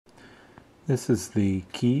This is the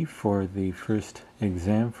key for the first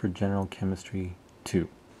exam for General Chemistry 2.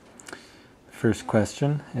 The first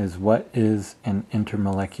question is, what is an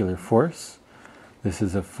intermolecular force? This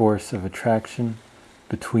is a force of attraction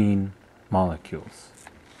between molecules.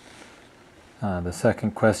 The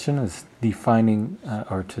second question is defining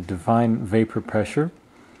to define vapor pressure.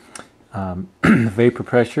 Vapor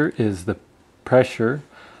pressure is the pressure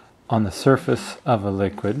on the surface of a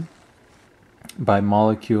liquid by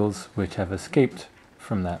molecules which have escaped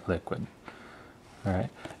from that liquid. All right,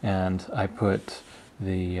 and I put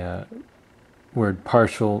the word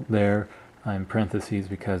partial there in parentheses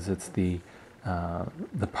because it's the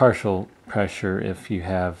partial pressure. If you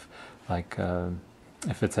have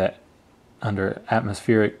if it's under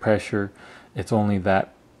atmospheric pressure, it's only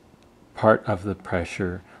that part of the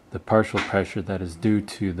pressure, the partial pressure, that is due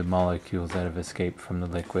to the molecules that have escaped from the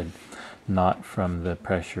liquid, not from the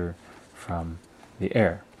pressure from the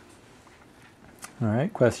air. All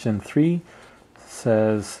right, question 3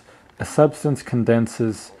 says, a substance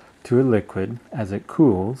condenses to a liquid as it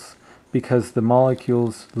cools because the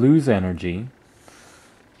molecules lose energy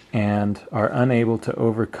and are unable to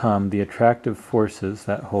overcome the attractive forces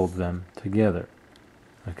that hold them together.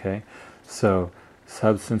 Okay, so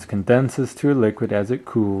substance condenses to a liquid as it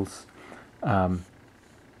cools.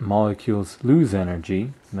 Molecules lose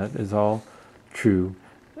energy. That is all true.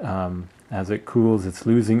 As it cools, it's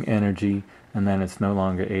losing energy, and then it's no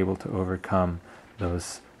longer able to overcome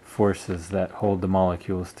those forces that hold the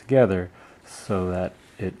molecules together so that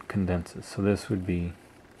it condenses. So this would be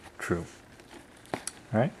true.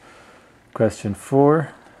 All right. Question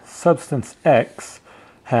 4. Substance X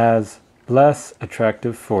has less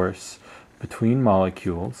attractive force between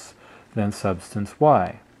molecules than substance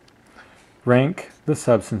Y. Rank the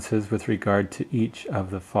substances with regard to each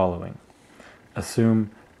of the following.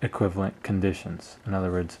 Assume equivalent conditions. In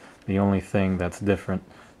other words, the only thing that's different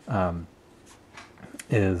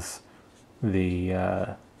is the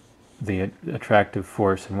attractive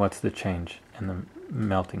force and what's the change in the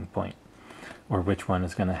melting point, or which one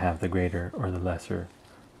is going to have the greater or the lesser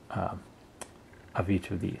of each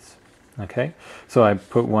of these. Okay, so I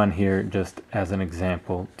put one here just as an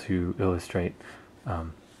example to illustrate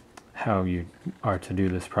how you are to do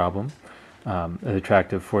this problem. The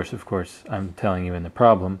attractive force, of course, I'm telling you in the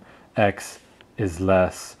problem, X is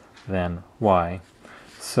less than Y.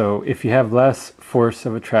 So if you have less force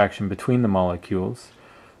of attraction between the molecules,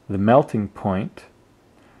 the melting point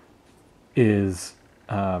is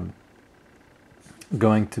going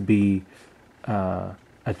to be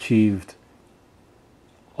achieved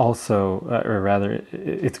also, or rather,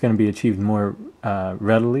 it's going to be achieved more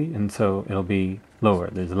readily, and so it'll be lower.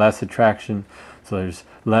 There's less attraction, so there's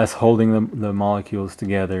less holding the molecules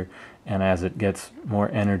together, and as it gets more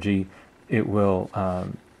energy, it will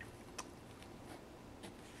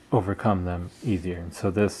overcome them easier. And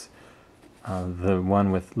so this, the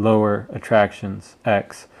one with lower attractions,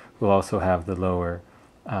 X, will also have the lower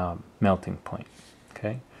melting point.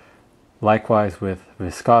 Okay. Likewise with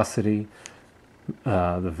viscosity.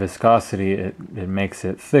 The viscosity, it makes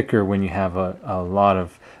it thicker when you have a lot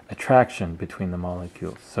of attraction between the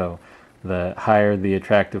molecules. So the higher the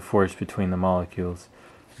attractive force between the molecules,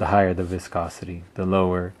 the higher the viscosity, the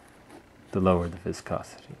lower the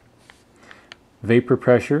viscosity. Vapor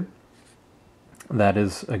pressure, that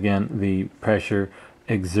is again the pressure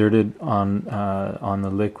exerted on the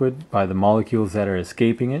liquid by the molecules that are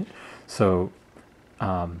escaping it. So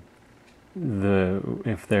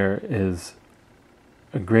if there is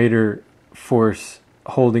a greater force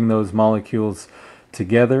holding those molecules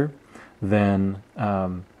together, then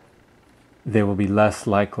they will be less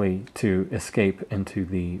likely to escape into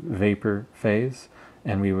the vapor phase,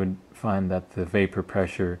 and we would find that the vapor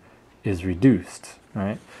pressure is reduced.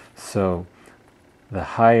 Right? So the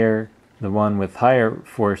one with higher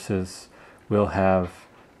forces will have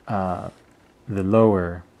the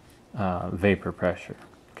lower vapor pressure.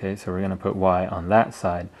 Okay, so we're going to put Y on that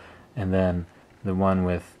side, and then the one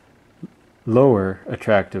with lower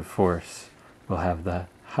attractive force will have the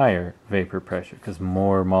higher vapor pressure because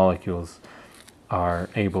more molecules are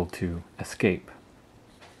able to escape.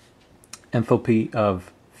 Enthalpy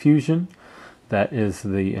of fusion, that is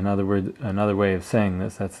another way of saying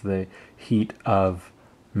this, that's the heat of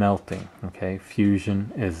melting. Okay,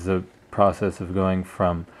 fusion is the process of going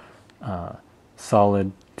from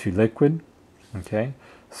solid to liquid. Okay,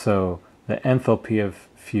 so the enthalpy of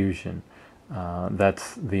fusion,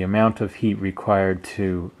 that's the amount of heat required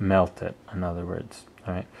to melt it, in other words.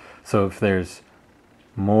 All right. So if there's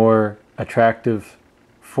more attractive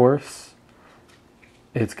force,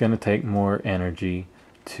 it's going to take more energy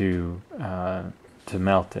to to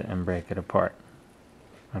melt it and break it apart,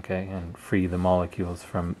 okay, and free the molecules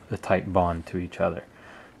from the tight bond to each other.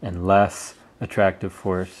 And less attractive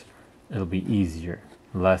force, it'll be easier.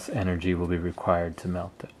 Less energy will be required to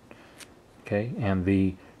melt it. Okay, and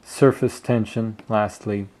the surface tension,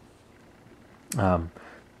 lastly,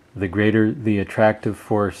 the greater the attractive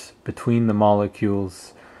force between the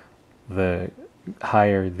molecules, the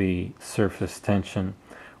higher the surface tension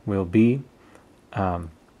will be.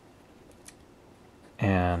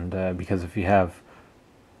 Because if you have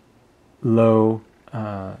low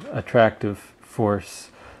attractive force,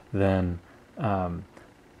 then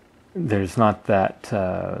there's not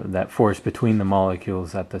that force between the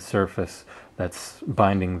molecules at the surface that's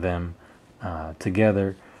binding them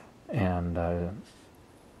together, and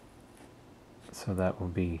so that will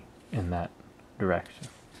be in that direction.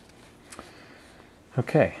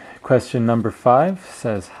 Okay, question number 5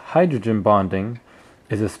 says, hydrogen bonding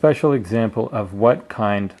is a special example of what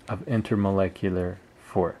kind of intermolecular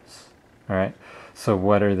force? All right, so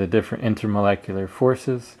what are the different intermolecular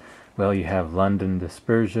forces? Well, you have London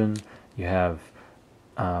dispersion, you have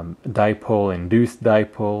dipole-induced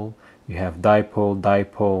dipole, you have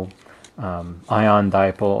dipole-dipole, ion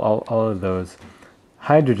dipole, all of those.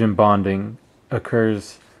 Hydrogen bonding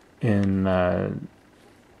occurs in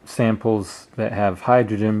samples that have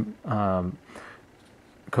hydrogen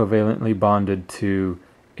covalently bonded to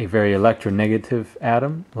a very electronegative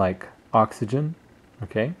atom like oxygen,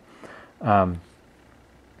 okay, and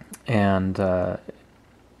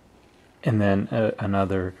then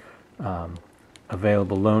another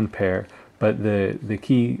available lone pair. But the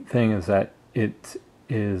key thing is that it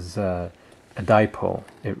is a dipole.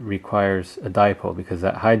 It requires a dipole because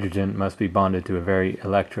that hydrogen must be bonded to a very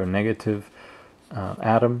electronegative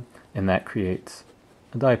atom, and that creates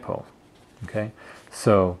a dipole. Okay,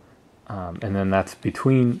 so and then that's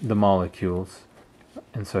between the molecules,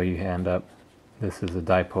 and so you end up, this is a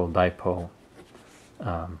dipole-dipole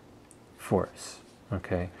force.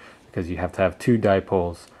 Okay, because you have to have two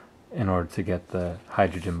dipoles in order to get the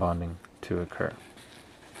hydrogen bonding to occur.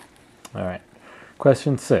 All right,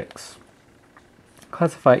 question 6.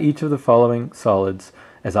 Classify each of the following solids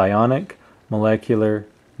as ionic, molecular,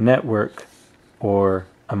 network, or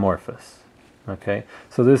amorphous. Okay,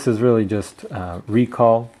 so this is really just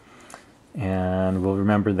recall, and we'll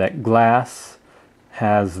remember that glass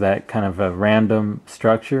has that kind of a random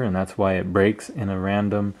structure, and that's why it breaks in a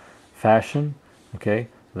random fashion. Okay,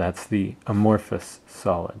 that's the amorphous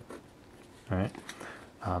solid. All right,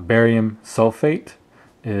 barium sulfate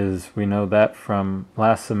is, we know that from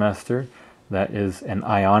last semester, that is an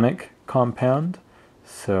ionic compound.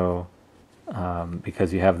 So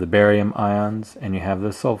because you have the barium ions and you have the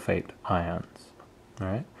sulfate ions. All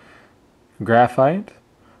right, graphite,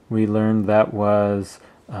 we learned that was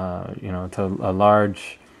it's a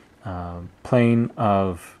large plane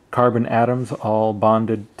of carbon atoms all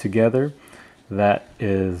bonded together. That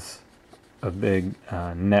is a big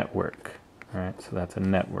network. All right, so that's a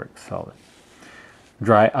network solid.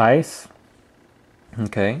 Dry ice.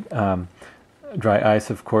 Okay, dry ice,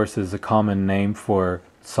 of course, is a common name for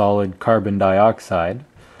solid carbon dioxide,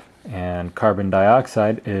 and carbon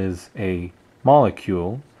dioxide is a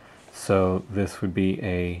molecule, so this would be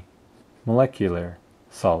a molecular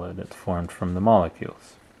solid. It's formed from the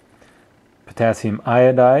molecules. Potassium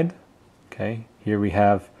iodide. Okay, here we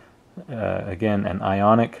have again an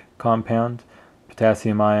ionic compound,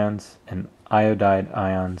 potassium ions and iodide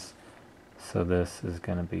ions, so this is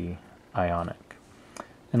going to be ionic.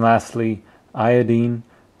 And lastly, iodine.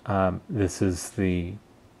 This is the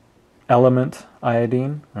element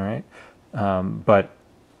iodine, all right, but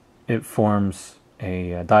it forms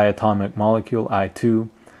a diatomic molecule, I2,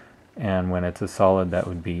 and when it's a solid, that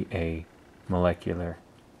would be a molecular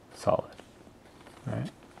solid. All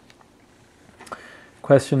right.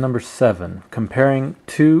 Question number 7. Comparing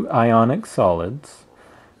two ionic solids,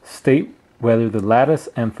 state whether the lattice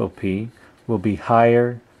enthalpy will be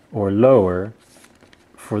higher or lower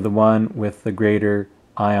for the one with the greater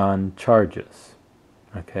ion charges.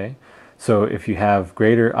 Okay, so if you have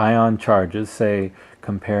greater ion charges, say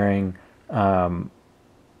comparing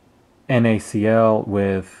NaCl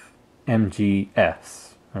with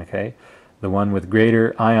MgS, okay, the one with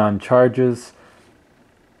greater ion charges,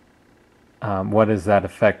 what is that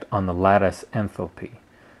effect on the lattice enthalpy?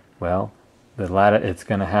 Well, the lattice, it's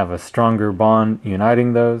going to have a stronger bond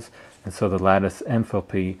uniting those, and so the lattice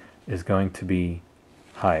enthalpy is going to be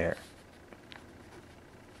higher.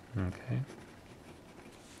 Okay.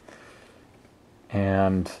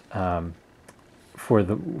 And for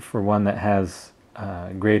one that has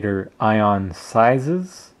greater ion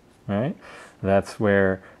sizes, right? That's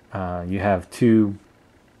where you have two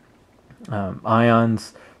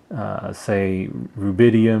ions, say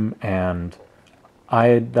rubidium and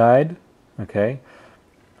iodide, okay?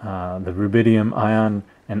 The rubidium ion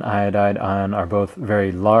and iodide ion are both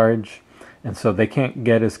very large, and so they can't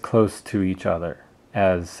get as close to each other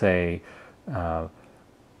as, say,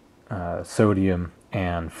 sodium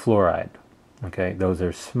and fluoride. Okay, those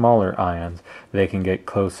are smaller ions. They can get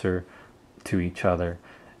closer to each other.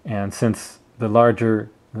 And since the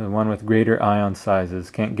one with greater ion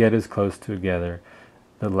sizes can't get as close together,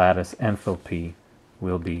 the lattice enthalpy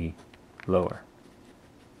will be lower.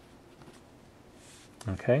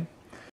 Okay?